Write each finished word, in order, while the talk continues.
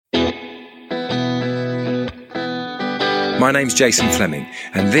My name's Jason Fleming,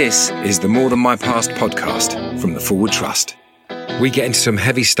 and this is the More Than My Past podcast from the Forward Trust. We get into some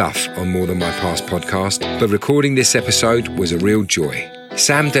heavy stuff on More Than My Past podcast, but recording this episode was a real joy.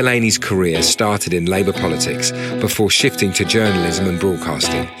 Sam Delaney's career started in Labour politics before shifting to journalism and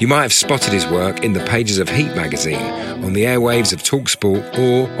broadcasting. You might have spotted his work in the pages of Heat magazine, on the airwaves of TalkSport,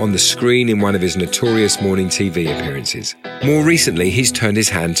 or on the screen in one of his notorious morning TV appearances. More recently, he's turned his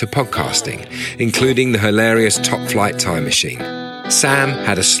hand to podcasting, including the hilarious Top Flight Time Machine. Sam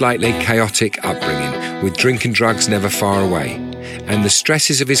had a slightly chaotic upbringing, with drink and drugs never far away, and the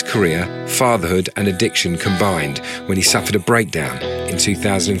stresses of his career, fatherhood and addiction combined when he suffered a breakdown in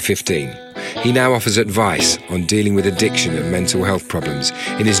 2015. He now offers advice on dealing with addiction and mental health problems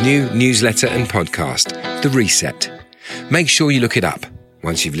in his new newsletter and podcast, The Reset. Make sure you look it up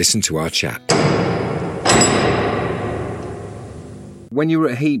once you've listened to our chat. When you were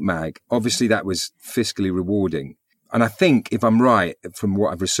at Heat Mag, obviously that was fiscally rewarding. And I think, if I'm right, from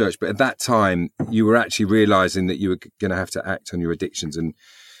what I've researched, but at that time, you were actually realising that you were going to have to act on your addictions.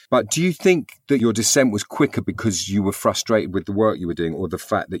 But do you think that your descent was quicker because you were frustrated with the work you were doing, or the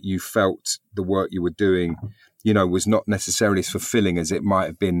fact that you felt the work you were doing, you know, was not necessarily as fulfilling as it might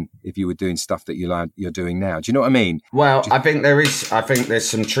have been if you were doing stuff that you're doing now? Do you know what I mean? Well, I think there's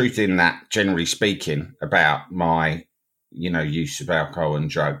some truth in that, generally speaking, about my, use of alcohol and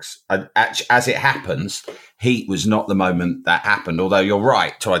drugs. As it happens, Heat was not the moment that happened, although you're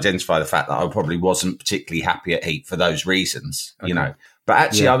right to identify the fact that I probably wasn't particularly happy at Heat for those reasons, Okay. But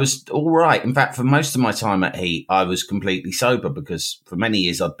actually, Yeah. I was all right. In fact, for most of my time at Heat, I was completely sober because for many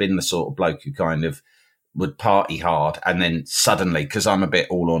years I'd been the sort of bloke who kind of would party hard, and then suddenly, because I'm a bit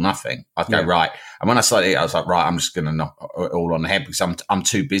all or nothing, I'd go, right. And when I started Heat, I was like, right, I'm just going to knock it all on the head because I'm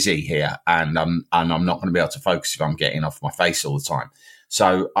too busy here, and I'm not going to be able to focus if I'm getting off my face all the time.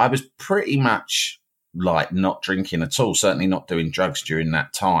 So I was pretty much like not drinking at all, certainly not doing drugs during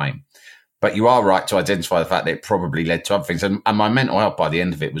that time. But you are right to identify the fact that it probably led to other things. And my mental health by the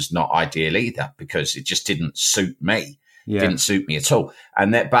end of it was not ideal either, because it just didn't suit me. Yeah. Didn't suit me at all.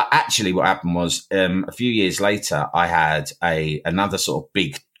 But actually what happened was a few years later, I had another sort of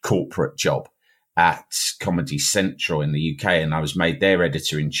big corporate job at Comedy Central in the UK, and I was made their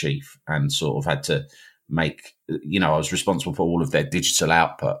editor-in-chief and sort of had to make, I was responsible for all of their digital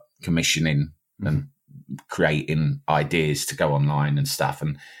output, commissioning and creating ideas to go online and stuff.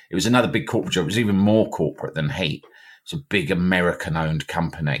 And it was another big corporate job. It was even more corporate than Heat. It's a big American-owned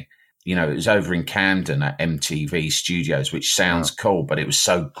company. It was over in Camden at MTV Studios, which sounds cool, but it was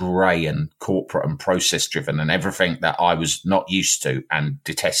so grey and corporate and process-driven and everything that I was not used to and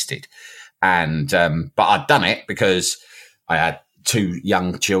detested. And but I'd done it because I had 2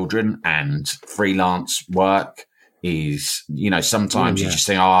 young children, and freelance work is, sometimes you just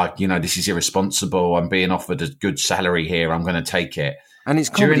think, this is irresponsible. I'm being offered a good salary here. I'm going to take it. And it's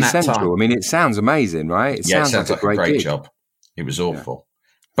Comedy Central. I mean, it sounds amazing, right? It sounds like a great job. It was awful.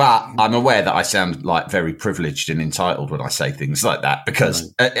 But I'm aware that I sound like very privileged and entitled when I say things like that,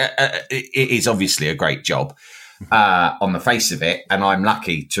 because it is obviously a great job on the face of it. And I'm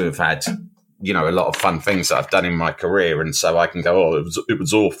lucky to have had, a lot of fun things that I've done in my career. And so I can go, it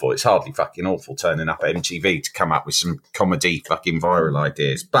was awful. It's hardly fucking awful turning up at MTV to come up with some comedy fucking viral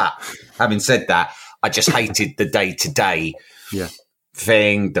ideas. But having said that, I just hated the day-to-day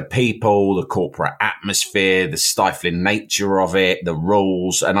thing, the people, the corporate atmosphere, the stifling nature of it, the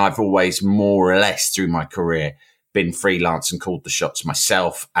rules. And I've always more or less through my career been freelance and called the shots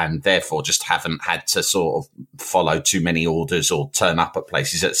myself, and therefore just haven't had to sort of follow too many orders or turn up at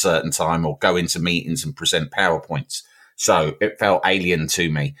places at a certain time or go into meetings and present PowerPoints. So it felt alien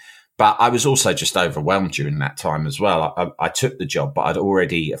to me. But I was also just overwhelmed during that time as well. I took the job, but I'd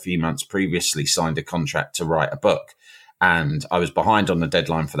already a few months previously signed a contract to write a book. And I was behind on the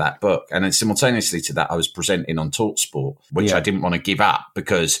deadline for that book. And then simultaneously to that, I was presenting on TalkSport, which I didn't want to give up,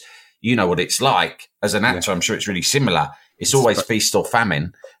 because you know what it's like as an actor. I'm sure it's really similar. It's always feast or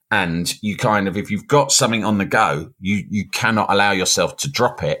famine. And you kind of, if you've got something on the go, you cannot allow yourself to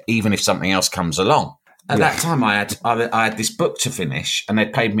drop it, even if something else comes along. At that time, I had this book to finish, and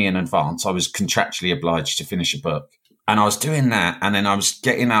they'd paid me in advance. I was contractually obliged to finish a book. And I was doing that, and then I was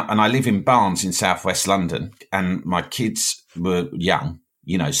getting up, and I live in Barnes in southwest London, and my kids were young,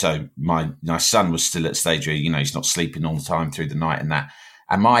 so my son was still at a stage where, he's not sleeping all the time through the night and that.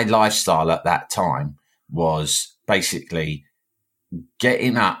 And my lifestyle at that time was basically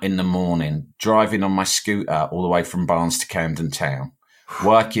getting up in the morning, driving on my scooter all the way from Barnes to Camden Town,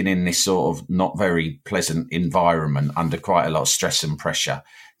 working in this sort of not very pleasant environment under quite a lot of stress and pressure.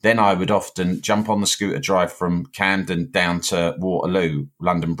 Then I would often jump on the scooter drive from Camden down to Waterloo,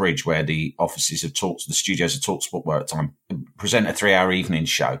 London Bridge, where the offices of the studios of TalkSport were at the time, present a 3-hour evening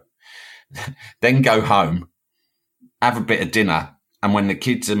show, then go home, have a bit of dinner. And when the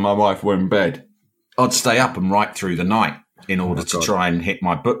kids and my wife were in bed, I'd stay up and write through the night in order to try and hit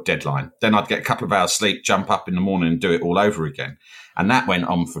my book deadline. Then I'd get a couple of hours sleep, jump up in the morning and do it all over again. And that went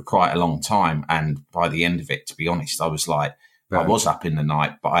on for quite a long time. And by the end of it, to be honest, I was like, I was up in the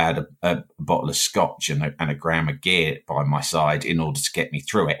night, but I had a bottle of scotch and a gram of gear by my side in order to get me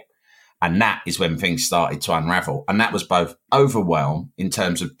through it. And that is when things started to unravel. And that was both overwhelm in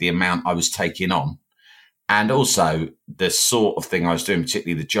terms of the amount I was taking on, and also the sort of thing I was doing,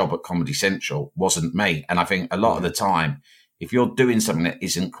 particularly the job at Comedy Central, wasn't me. And I think a lot of the time, if you're doing something that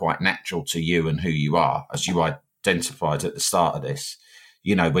isn't quite natural to you and who you are, as you identified at the start of this,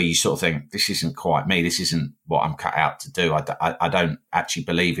 you know, where you sort of think, this isn't quite me, this isn't what I'm cut out to do, I don't actually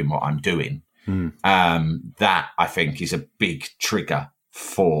believe in what I'm doing. That, I think, is a big trigger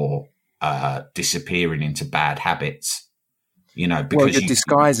for disappearing into bad habits. You know, because you're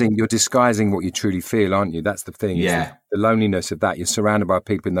disguising what you truly feel, aren't you? That's the thing. Yeah. The loneliness of that. You're surrounded by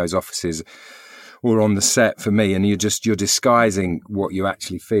people in those offices or on the set for me, and you're disguising what you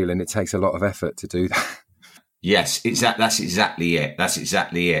actually feel, and it takes a lot of effort to do that. Yes, that's exactly it. That's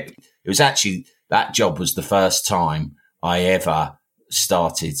exactly it. It was actually, that job was the first time I ever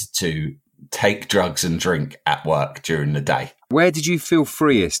started to take drugs and drink at work during the day. Where did you feel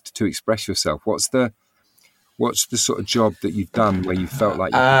freest to express yourself? What's the sort of job that you've done where you felt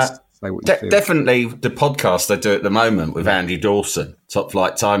like you could say what you feel? Definitely the podcast I do at the moment with Andy Dawson, Top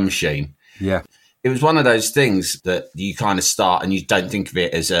Flight Time Machine. Yeah. It was one of those things that you kind of start and you don't think of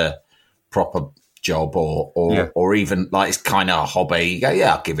it as a proper job or even like it's kind of a hobby. You go,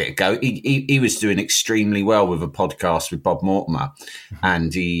 yeah, I'll give it a go. He was doing extremely well with a podcast with Bob Mortimer,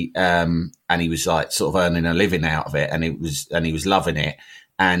 and he was like sort of earning a living out of it, and he was loving it.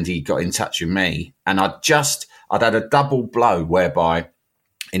 And he got in touch with me, and I'd had a double blow whereby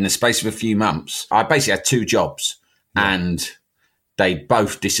in the space of a few months, I basically had 2 jobs, and they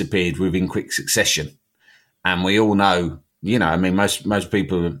both disappeared within quick succession. And we all know, you know, I mean, most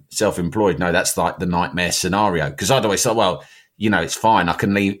people self-employed know that's like the nightmare scenario. Because I'd always thought, well, you know, it's fine. I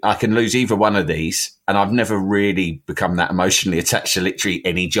can lose either one of these. And I've never really become that emotionally attached to literally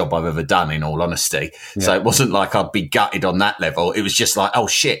any job I've ever done, in all honesty. Yeah. So it wasn't like I'd be gutted on that level. It was just like, oh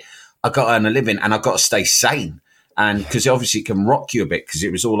shit, I've got to earn a living and I've got to stay sane. And because obviously it can rock you a bit, because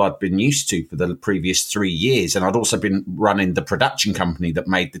it was all I'd been used to for the previous 3 years. And I'd also been running the production company that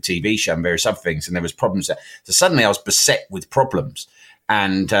made the TV show and various other things. And there was problems there. So suddenly I was beset with problems.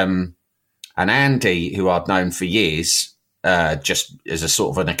 And Andy, who I'd known for years, just as a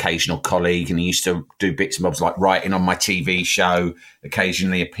sort of an occasional colleague, and he used to do bits and bobs like writing on my TV show,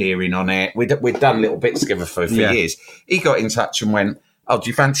 occasionally appearing on it. We'd done little bits together for years. He got in touch and went, oh, do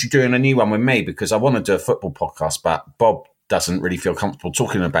you fancy doing a new one with me? Because I want to do a football podcast, but Bob doesn't really feel comfortable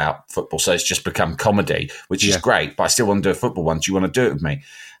talking about football, so it's just become comedy, which is great, but I still want to do a football one. Do you want to do it with me?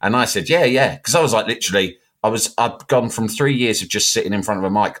 And I said, yeah. Because I was like, literally, I'd gone from 3 years of just sitting in front of a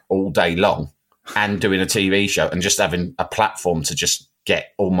mic all day long and doing a TV show and just having a platform to just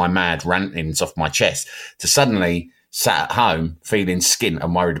get all my mad rantings off my chest, to suddenly sat at home feeling skint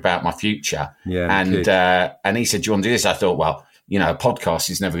and worried about my future. Yeah, and he said, do you want to do this? I thought, well, you know, a podcast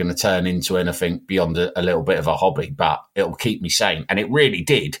is never going to turn into anything beyond a little bit of a hobby, but it'll keep me sane. And it really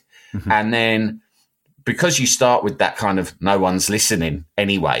did. Mm-hmm. And then because you start with that kind of no one's listening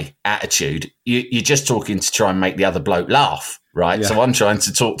anyway attitude, you're just talking to try and make the other bloke laugh, right? Yeah. So I'm trying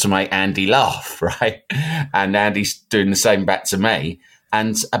to talk to make Andy laugh, right? And Andy's doing the same back to me.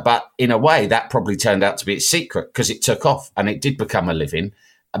 But in a way, that probably turned out to be its secret, because it took off and it did become a living.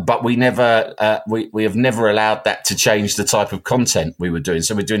 But we never, we have never allowed that to change the type of content we were doing.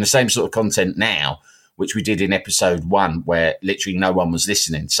 So we're doing the same sort of content now, which we did in episode 1, where literally no one was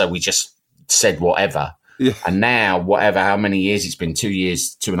listening. So we just said whatever. Yeah. And now, whatever, how many years it's been,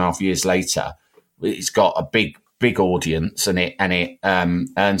 2.5 years later, it's got a big audience, and it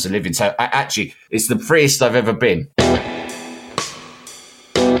earns a living. So actually, it's the freest I've ever been.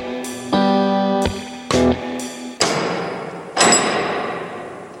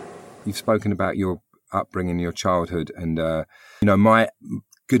 You've spoken about your upbringing, your childhood, and, you know, my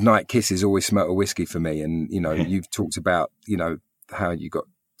goodnight kisses always smelt of whiskey for me. And, you know, you've talked about, you know, how you got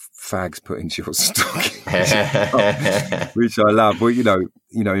fags put into your stocking, which I love. Well, you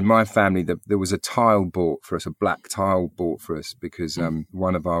know, in my family, there was a tile bought for us, a black tile bought for us because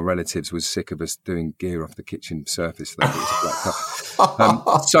one of our relatives was sick of us doing gear off the kitchen surface. So it was a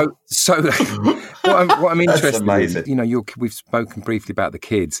black tile. So what I'm interested in, you know, we've spoken briefly about the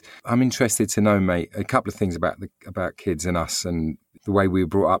kids. I'm interested to know, mate, a couple of things about kids and us and the way we were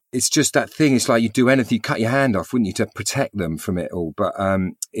brought up. It's just that thing. It's like you'd do anything, you cut your hand off, wouldn't you, to protect them from it all. But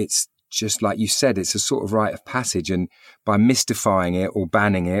it's just like you said, it's a sort of rite of passage. And by mystifying it or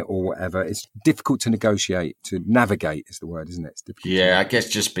banning it or whatever, it's difficult to navigate is the word, isn't it? Yeah, I guess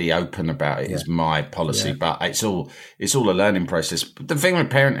just be open about it is my policy. But it's all a learning process. But the thing with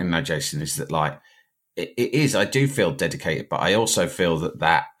parenting though, Jason, is that like, it is, I do feel dedicated, but I also feel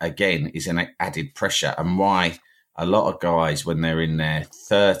that again is an added pressure, and why a lot of guys, when they're in their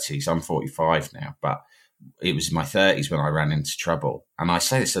 30s, I'm 45 now, but it was in my 30s when I ran into trouble. And I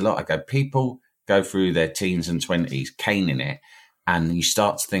say this a lot. I go, people go through their teens and 20s caning it, and you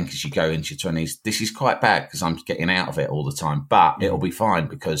start to think as you go into your 20s, this is quite bad because I'm getting out of it all the time, but it'll be fine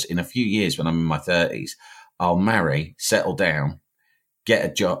because in a few years when I'm in my 30s, I'll marry, settle down, get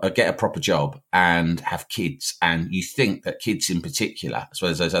a job, get a proper job and have kids. And you think that kids in particular, as well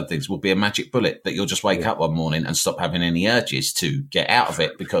as those other things, will be a magic bullet that you'll just wake up one morning and stop having any urges to get out of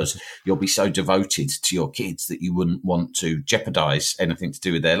it because you'll be so devoted to your kids that you wouldn't want to jeopardize anything to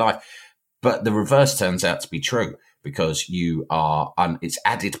do with their life. But the reverse turns out to be true because you are, it's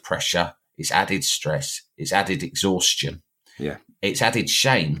added pressure, it's added stress, it's added exhaustion. Yeah. It's added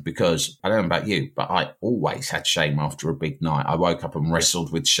shame because I don't know about you, but I always had shame after a big night. I woke up and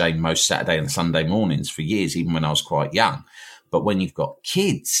wrestled with shame most Saturday and Sunday mornings for years, even when I was quite young. But when you've got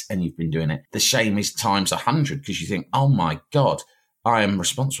kids and you've been doing it, the shame is times 100 because you think, oh my God, I am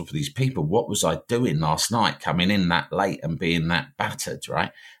responsible for these people. What was I doing last night coming in that late and being that battered,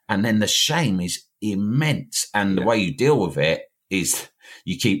 right? And then the shame is immense. And the way you deal with it is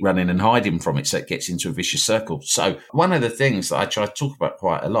you keep running and hiding from it, so it gets into a vicious circle. So one of the things that I try to talk about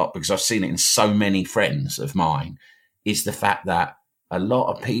quite a lot, because I've seen it in so many friends of mine, is the fact that a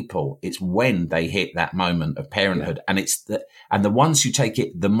lot of people, it's when they hit that moment of parenthood, and it's the ones who take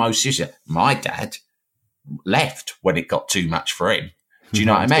it the most seriously. My dad left when it got too much for him. Do you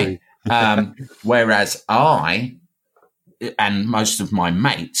know what I mean? Whereas I and most of my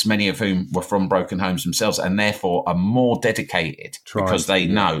mates, many of whom were from broken homes themselves, and therefore are more dedicated because they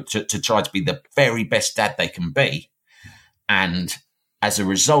know to try to be the very best dad they can be. And as a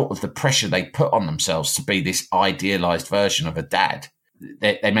result of the pressure they put on themselves to be this idealized version of a dad,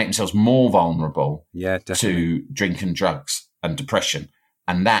 they make themselves more vulnerable to drink and drugs and depression.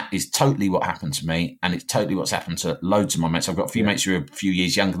 And that is totally what happened to me. And it's totally what's happened to loads of my mates. I've got a few mates who are a few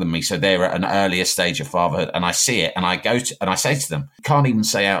years younger than me. So they're at an earlier stage of fatherhood. And I see it and I say to them, you can't even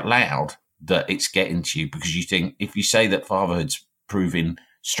say out loud that it's getting to you, because you think if you say that fatherhood's proving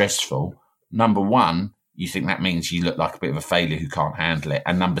stressful, number one, you think that means you look like a bit of a failure who can't handle it.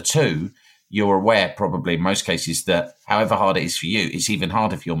 And number two, you're aware probably in most cases that however hard it is for you, it's even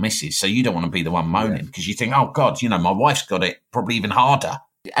harder for your missus. So you don't want to be the one moaning because you think, oh God, my wife's got it probably even harder.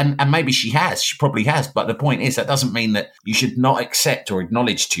 And maybe she probably has. But the point is that doesn't mean that you should not accept or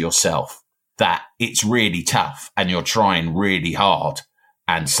acknowledge to yourself that it's really tough and you're trying really hard.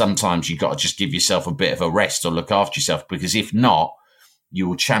 And sometimes you've got to just give yourself a bit of a rest or look after yourself, because if not, you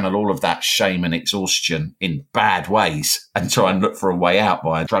will channel all of that shame and exhaustion in bad ways and try and look for a way out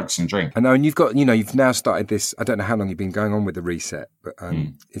by drugs and drink. I know, and you've got, you've now started this, I don't know how long you've been going on with the Reset, but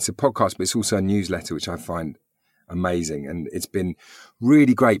it's a podcast, but it's also a newsletter, which I find amazing. And it's been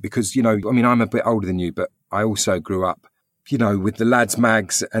really great because, I'm a bit older than you, but I also grew up, with the lads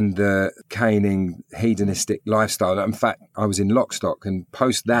mags and the caning hedonistic lifestyle. In fact, I was in Lockstock, and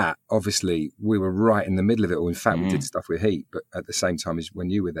post that, obviously, we were right in the middle of it all. In fact, we did stuff with Heat, but at the same time as when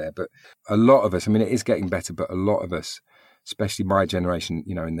you were there. But a lot of us, it is getting better, but a lot of us, especially my generation,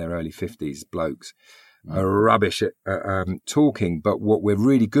 in their early 50s, blokes, are rubbish at talking. But what we're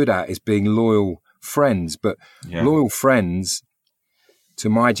really good at is being loyal friends. But loyal friends, to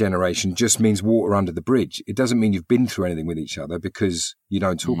my generation, just means water under the bridge. It doesn't mean you've been through anything with each other, because you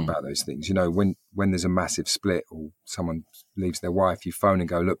don't talk about those things. When there's a massive split or someone leaves their wife, you phone and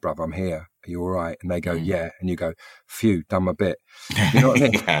go, look, bruv, I'm here. Are you all right? And they go, yeah. And you go, phew, done my bit. You know what I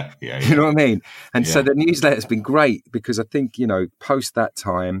mean? You know what I mean? And so the newsletter's been great because I think, post that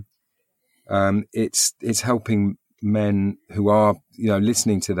time, it's helping men who are,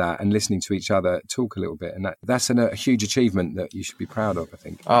 listening to that and listening to each other talk a little bit. And that's a huge achievement that you should be proud of, I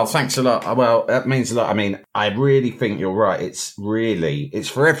think. Oh, thanks a lot. Well, that means a lot. I really think you're right. It's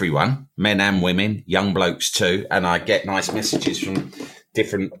for everyone, men and women, young blokes too. And I get nice messages from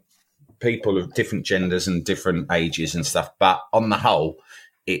different people of different genders and different ages and stuff. But on the whole,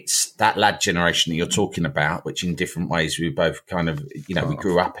 it's that lad generation that you're talking about, which in different ways we both kind of, we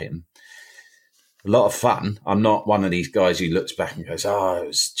grew up in. A lot of fun. I'm not one of these guys who looks back and goes, it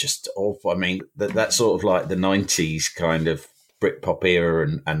was just awful. I mean, that sort of like the 90s kind of Britpop era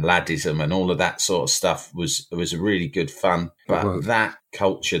and laddism and all of that sort of stuff was a really good fun. But that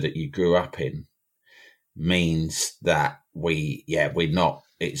culture that you grew up in means that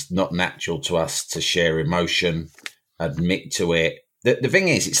it's not natural to us to share emotion, admit to it. The thing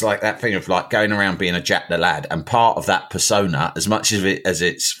is, it's like that thing of like going around being a Jack the Lad, and part of that persona, as much as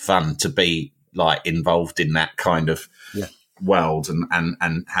it's fun to be like involved in that kind of world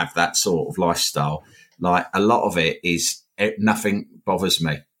and have that sort of lifestyle, like a lot of it is nothing bothers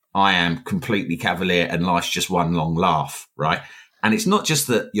me. I am completely cavalier and life's just one long laugh, right? And it's not just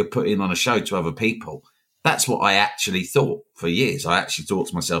that you're putting on a show to other people. That's what I actually thought for years. I actually thought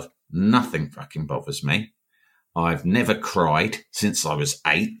to myself, nothing fucking bothers me. I've never cried since I was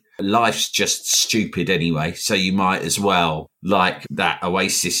 8. Life's just stupid anyway, so you might as well, like that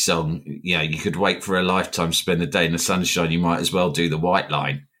Oasis song, you could wait for a lifetime, spend a day in the sunshine, you might as well do the White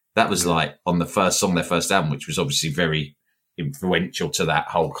Line. That was like on the first song, their first album, which was obviously very influential to that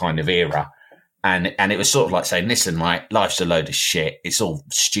whole kind of era. And it was sort of like saying, listen, mate, life's a load of shit. It's all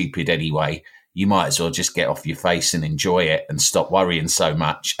stupid anyway. You might as well just get off your face and enjoy it and stop worrying so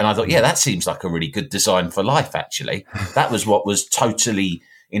much. And I thought, that seems like a really good design for life, actually. That was what was totally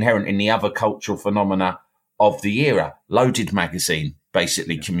inherent in the other cultural phenomena of the era. Loaded magazine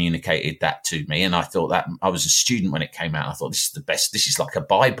basically communicated that to me. And I thought that I was a student when it came out. I thought, this is the best. This is like a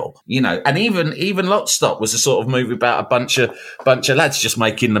Bible, and even Lock Stock was a sort of movie about a bunch of lads just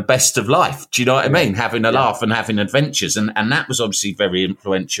making the best of life. Do you know what I mean? Having a laugh and having adventures. And that was obviously very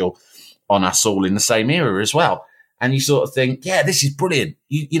influential on us all in the same era as well. And you sort of think, this is brilliant.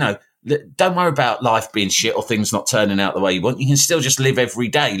 Don't worry about life being shit or things not turning out the way you want. You can still just live every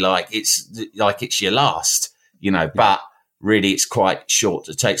day like it's your last, but really it's quite short.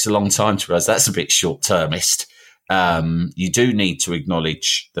 It takes a long time to realize that's a bit short-termist. You do need to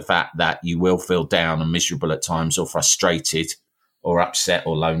acknowledge the fact that you will feel down and miserable at times or frustrated or upset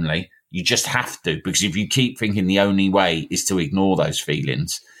or lonely. You just have to, because if you keep thinking the only way is to ignore those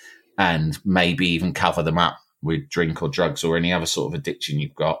feelings and maybe even cover them up with drink or drugs or any other sort of addiction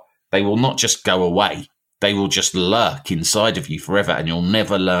you've got, they will not just go away. They will just lurk inside of you forever, and you'll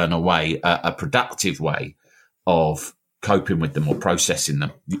never learn a productive way of coping with them or processing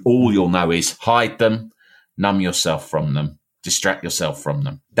them. All you'll know is hide them, numb yourself from them, distract yourself from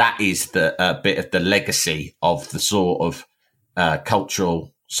them. That is the bit of the legacy of the sort of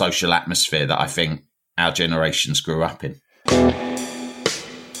cultural, social atmosphere that I think our generations grew up in.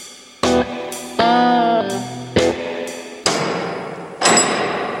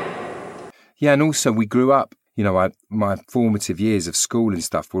 Yeah, and also we grew up, my formative years of school and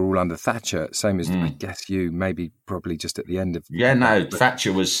stuff were all under Thatcher, same as I guess you, probably just at the end of...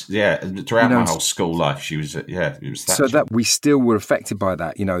 Thatcher was, throughout my whole school life, she was, it was Thatcher. So that we still were affected by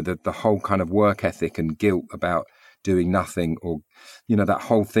that, the whole kind of work ethic and guilt about doing nothing, or, that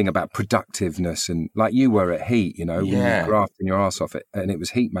whole thing about productiveness, and like you were at Heat, when you were grafting your ass off it, and it was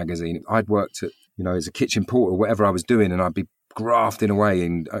Heat magazine. I'd worked at, as a kitchen porter, whatever I was doing, and I'd be grafting away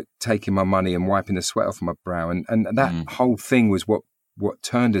and taking my money and wiping the sweat off my brow, and that whole thing was what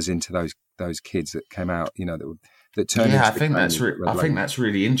turned us into those kids that came out, that turned. I think that's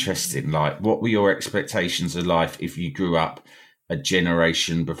really interesting. Like, what were your expectations of life if you grew up a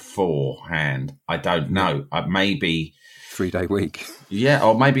generation beforehand? I don't know. Maybe 3-day week. Yeah,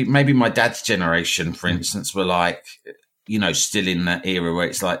 or maybe my dad's generation, for instance, were like, still in that era where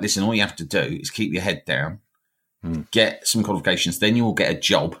it's like, listen, all you have to do is keep your head down. Get some qualifications, then you will get a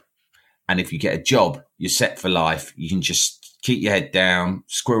job. And if you get a job, you're set for life. You can just keep your head down,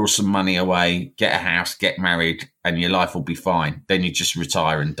 squirrel some money away, get a house, get married, and your life will be fine. Then you just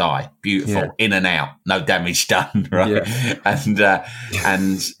retire and die. Beautiful, in and out, no damage done, right? Yeah.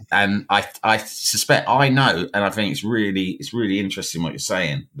 And I suspect, I know, and I think it's really interesting what you're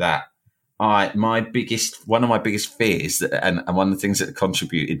saying, that one of my biggest fears, and one of the things that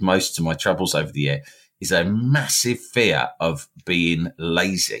contributed most to my troubles over the year, is a massive fear of being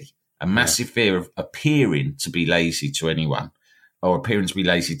lazy, a massive fear of appearing to be lazy to anyone, or appearing to be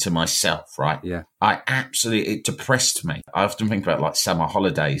lazy to myself, right? Yeah. It depressed me. I often think about like summer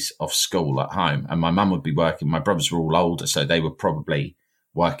holidays off school at home, and my mum would be working. My brothers were all older, so they were probably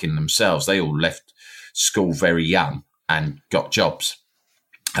working themselves. They all left school very young and got jobs.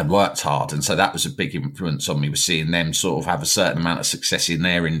 and worked hard. And so that was a big influence on me, was seeing them sort of have a certain amount of success in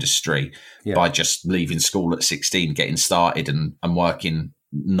their industry by just leaving school at 16, getting started and working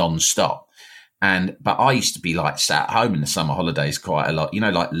non-stop. But I used to be like sat at home in the summer holidays quite a lot,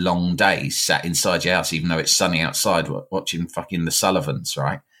 like long days sat inside your house, even though it's sunny outside, watching fucking The Sullivans,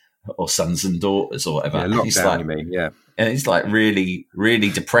 right? Or Sons and Daughters or whatever. Yeah, lockdown, you mean, yeah. And it's like really, really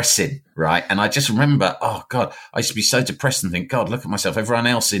depressing, right? And I just remember, oh God, I used to be so depressed and think, God, look at myself. Everyone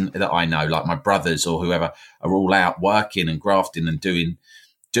else that I know, like my brothers or whoever, are all out working and grafting and doing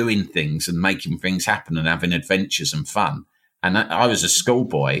things and making things happen and having adventures and fun. And I was a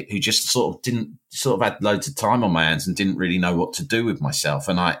schoolboy who just sort of had loads of time on my hands and didn't really know what to do with myself.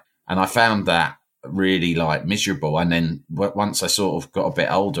 And I found that really like miserable. And then once I sort of got a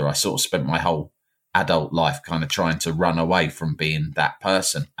bit older, I sort of spent my whole adult life kind of trying to run away from being that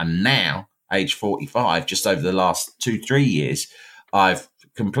person. And now, age 45, just over the last 2-3 years, I've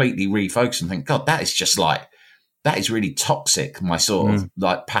completely refocused and think, God, that is really toxic. My sort of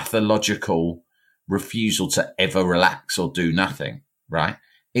like pathological refusal to ever relax or do nothing, right?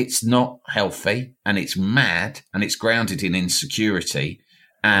 It's not healthy and it's mad and it's grounded in insecurity.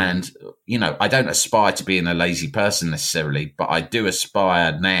 And, I don't aspire to being a lazy person necessarily, but I do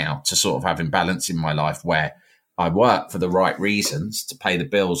aspire now to sort of having balance in my life where I work for the right reasons, to pay the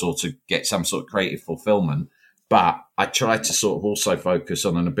bills or to get some sort of creative fulfillment. But I try to sort of also focus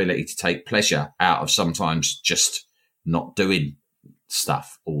on an ability to take pleasure out of sometimes just not doing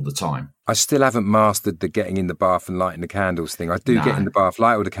stuff all the time. I still haven't mastered the getting in the bath and lighting the candles thing. I do get in the bath,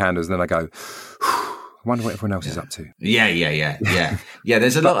 light all the candles, and then I go, I wonder what everyone else is up to. Yeah.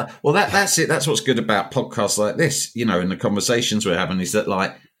 There's a lot. Well, that's it. That's what's good about podcasts like this, and the conversations we're having is that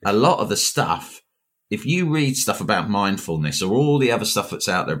like a lot of the stuff, if you read stuff about mindfulness or all the other stuff that's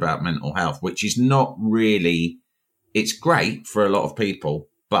out there about mental health, which is not really, it's great for a lot of people,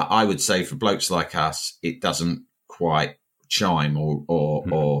 but I would say for blokes like us, it doesn't quite chime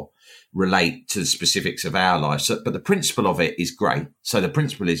or relate to the specifics of our life. So, but the principle of it is great. So the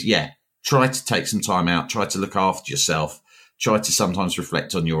principle is, try to take some time out, try to look after yourself, try to sometimes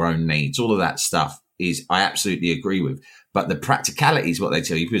reflect on your own needs. All of that stuff is, I absolutely agree with. But the practicality is what they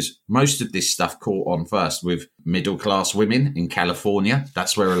tell you, because most of this stuff caught on first with middle-class women in California.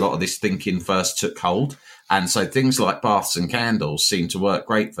 That's where a lot of this thinking first took hold. And so things like baths and candles seem to work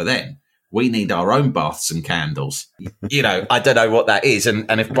great for them. We need our own baths and candles. I don't know what that is.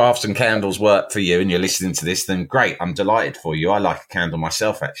 And if baths and candles work for you and you're listening to this, then great. I'm delighted for you. I like a candle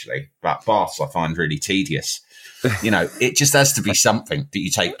myself, actually. But baths I find really tedious. It just has to be something that you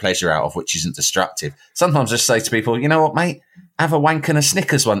take pleasure out of, which isn't destructive. Sometimes I just say to people, you know what, mate? Have a wank and a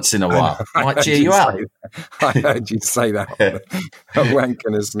Snickers once in a while. Might cheer you up. I heard you say that. A wank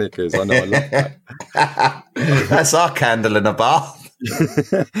and a Snickers. I know, I love that. That's our candle in a bath.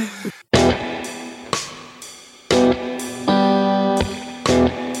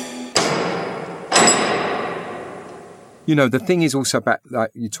 The thing is also about,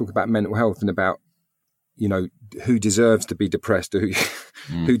 like, you talk about mental health and about, who deserves to be depressed or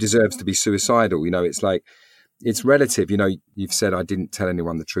who deserves to be suicidal. It's like, it's relative. You've said I didn't tell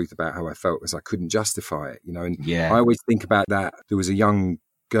anyone the truth about how I felt because I couldn't justify it, I always think about that. There was a young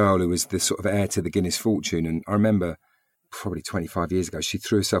girl who was the sort of heir to the Guinness fortune. And I remember probably 25 years ago, she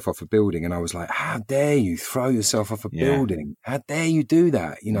threw herself off a building and I was like, how dare you throw yourself off a building? How dare you do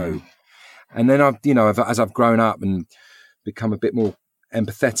that? And then as I've grown up and become a bit more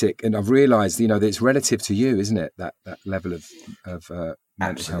empathetic, and I've realised, that it's relative to you, isn't it? That level of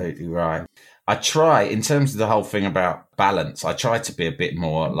absolutely health. Right. I try, in terms of the whole thing about balance, I try to be a bit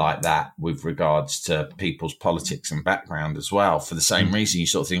more like that with regards to people's politics and background as well. For the same reason, you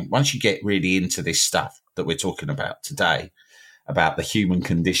sort of think once you get really into this stuff that we're talking about today, about the human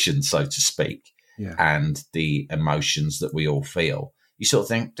condition, so to speak, and the emotions that we all feel, you sort of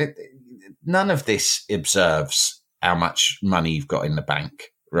think none of this observes how much money you've got in the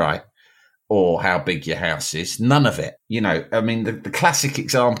bank, right? Or how big your house is. None of it. The classic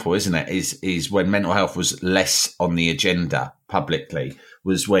example, isn't it, is when mental health was less on the agenda publicly,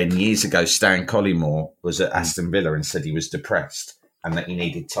 was when years ago Stan Collymore was at Aston Villa and said he was depressed and that he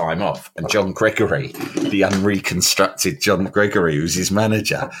needed time off. And John Gregory, the unreconstructed John Gregory, who's his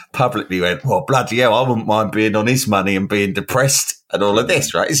manager, publicly went, well, bloody hell, I wouldn't mind being on his money and being depressed and all of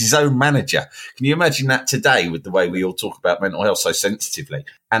this, right? It's his own manager. Can you imagine that today with the way we all talk about mental health so sensitively?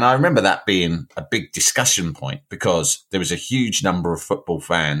 And I remember that being a big discussion point because there was a huge number of football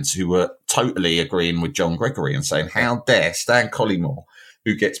fans who were totally agreeing with John Gregory and saying, how dare Stan Collymore,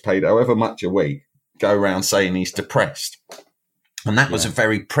 who gets paid however much a week, go around saying he's depressed? And that was a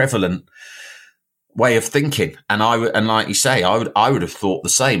very prevalent way of thinking. And and like you say, I would have thought the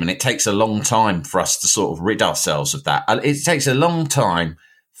same. And it takes a long time for us to sort of rid ourselves of that. It takes a long time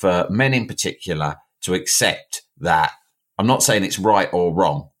for men in particular to accept that. I'm not saying it's right or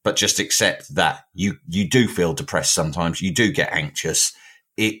wrong, but just accept that you do feel depressed sometimes. You do get anxious.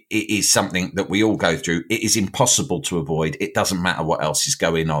 It is something that we all go through. It is impossible to avoid. It doesn't matter what else is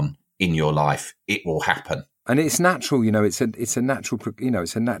going on in your life. It will happen. And it's natural, it's a natural,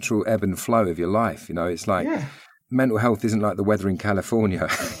 it's a natural ebb and flow of your life. It's like mental health isn't like the weather in California.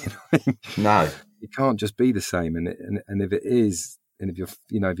 No, it can't just be the same. And if it is, and if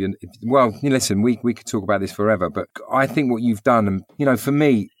listen, we could talk about this forever, but I think what you've done, and, for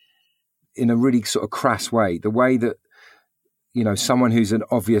me, in a really sort of crass way, the way that, someone who's an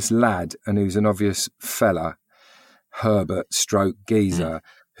obvious lad and who's an obvious fella, Herbert / Geezer,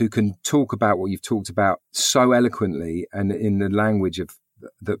 who can talk about what you've talked about so eloquently and in the language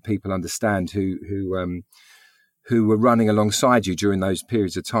that people understand who were running alongside you during those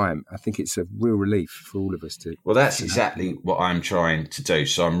periods of time. I think it's a real relief for all of us to. Well, that's exactly what I'm trying to do.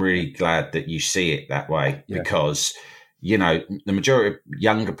 So I'm really glad that you see it that way because, the majority of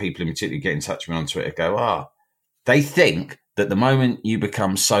younger people in particular get in touch with me on Twitter go, they think that the moment you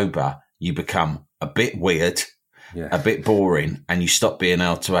become sober, you become a bit weird, a bit boring, and you stop being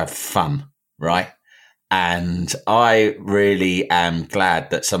able to have fun, right? And I really am glad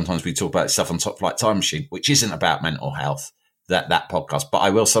that sometimes we talk about stuff on Top Flight Time Machine, which isn't about mental health, that podcast. But I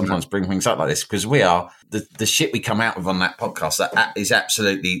will sometimes bring things up like this because we are the shit we come out with on that podcast that is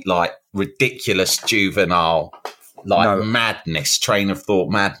absolutely like ridiculous, juvenile, madness, train of thought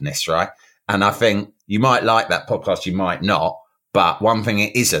madness, right? And I think you might like that podcast, you might not. But one thing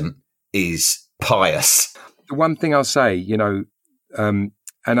it isn't is pious. The one thing I'll say, and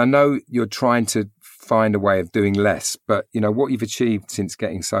I know you're trying to find a way of doing less, but what you've achieved since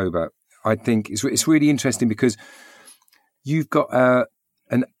getting sober, I think it's really interesting because you've got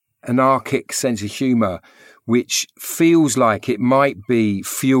an anarchic sense of humour, which feels like it might be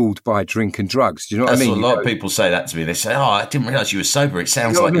fueled by drink and drugs. Do you know what I mean? A lot of people say that to me. They say, I didn't realise you were sober. It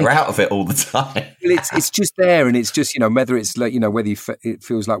sounds like you're out of it all the time. Well, it's just there, and it's just, whether it's like, whether it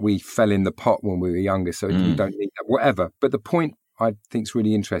feels like we fell in the pot when we were younger, so we don't need that, whatever. But the point I think is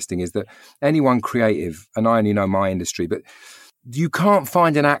really interesting is that anyone creative, and I only know my industry, but you can't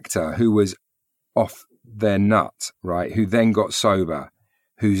find an actor who was off their nut, right, who then got sober,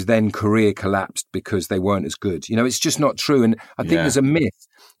 whose then career collapsed because they weren't as good. It's just not true. And I think there's a myth.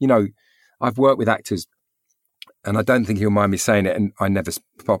 I've worked with actors, and I don't think he'll mind me saying it, and I never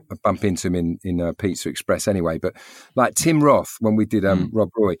bump into him in Pizza Express anyway, but like Tim Roth, when we did Rob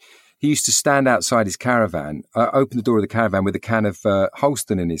Roy, he used to stand outside his caravan, open the door of the caravan with a can of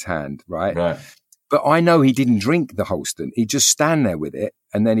Holston in his hand, right? Right. But I know he didn't drink the Holston. He'd just stand there with it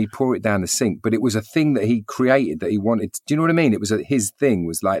and then he'd pour it down the sink. But it was a thing that he created that he wanted. Do you know what I mean? It was his thing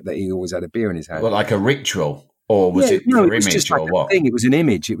was like that he always had a beer in his hand. Well, like a ritual, or was it for image, just like or what? Thing. It was an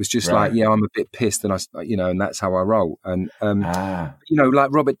image. It was just like, I'm a bit pissed, and and that's how I roll. And like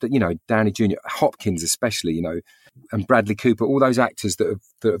Robert, Downey Jr., Hopkins especially, and Bradley Cooper, all those actors that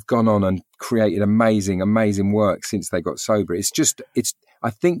have gone on and created amazing, amazing work since they got sober. I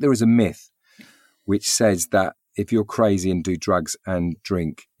think there is a myth which says that if you're crazy and do drugs and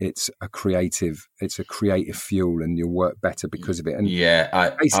drink, it's a creative fuel and you'll work better because of it. And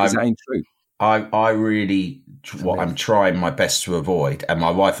that ain't true. I really, what I'm trying my best to avoid, and my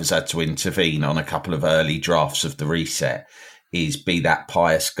wife has had to intervene on a couple of early drafts of the reset, is be that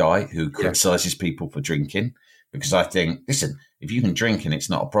pious guy who criticises people for drinking. Because I think, listen, if you can drink and it's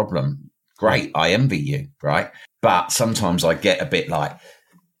not a problem, great, I envy you, right? But sometimes I get a bit like,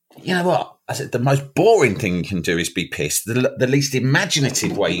 you know what? I said the most boring thing you can do is be pissed. The least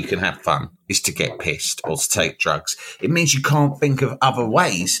imaginative way you can have fun is to get pissed or to take drugs. It means you can't think of other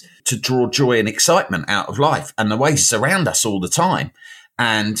ways to draw joy and excitement out of life and the ways surround us all the time.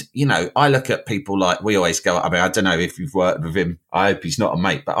 And, I look at people like, we always go, I don't know if you've worked with him. I hope he's not a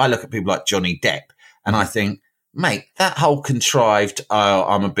mate, but I look at people like Johnny Depp and I think, mate, that whole contrived,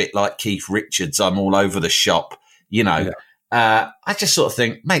 I'm a bit like Keith Richards, I'm all over the shop, I just sort of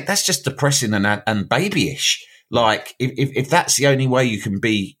think, mate, that's just depressing and babyish. Like, if that's the only way you can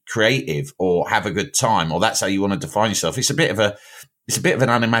be creative or have a good time, or that's how you want to define yourself, it's a bit of an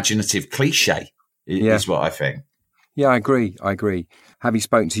unimaginative cliche, is what I think. Yeah, I agree. Have he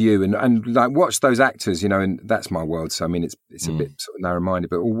spoken to you and like watch those actors, and that's my world. So I mean, it's a bit sort of narrow-minded,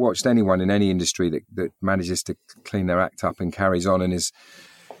 but watched anyone in any industry that manages to clean their act up and carries on and is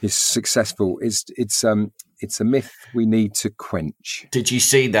successful. It's it's a myth we need to quench. Did you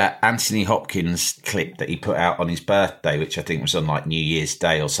see that Anthony Hopkins clip that he put out on his birthday, which I think was on like New Year's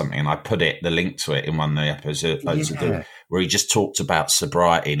Day or something? And I put the link to it in one of the episodes where he just talked about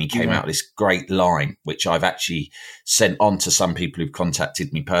sobriety, and he came out with this great line, which I've actually sent on to some people who've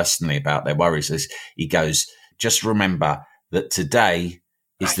contacted me personally about their worries. He goes, just remember that today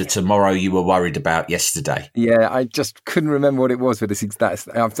is the tomorrow you were worried about yesterday. Yeah, I just couldn't remember what it was, but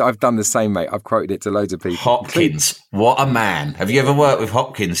I've done the same, mate. I've quoted it to loads of people. Hopkins, what a man. Have you ever worked with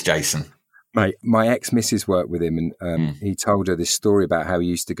Hopkins, Jason? Mate, my ex-missus worked with him, and he told her this story about how he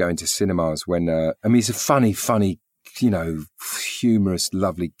used to go into cinemas when, he's a funny, humorous,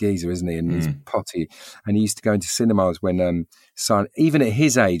 lovely geezer, isn't he? And he's potty. And he used to go into cinemas when, even at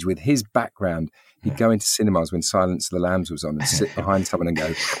his age, with his background, he'd go into cinemas when Silence of the Lambs was on and sit behind someone and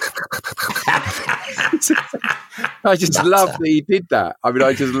go... I just love that he did that. I mean,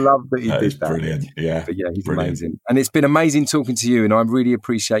 I just love that he did that. Brilliant, yeah. But yeah, he's brilliant. Amazing. And it's been amazing talking to you, and I really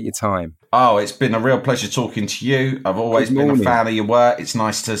appreciate your time. Oh, it's been a real pleasure talking to you. I've always been a fan of your work. It's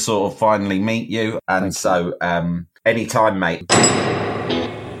nice to sort of finally meet you. And anytime, mate.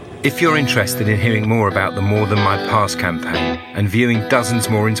 If you're interested in hearing more about the More Than My Past campaign and viewing dozens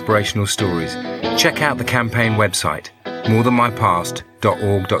more inspirational stories, check out the campaign website,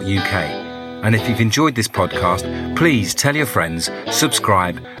 morethanmypast.org.uk. And if you've enjoyed this podcast, please tell your friends,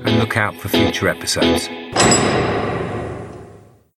 subscribe, and look out for future episodes.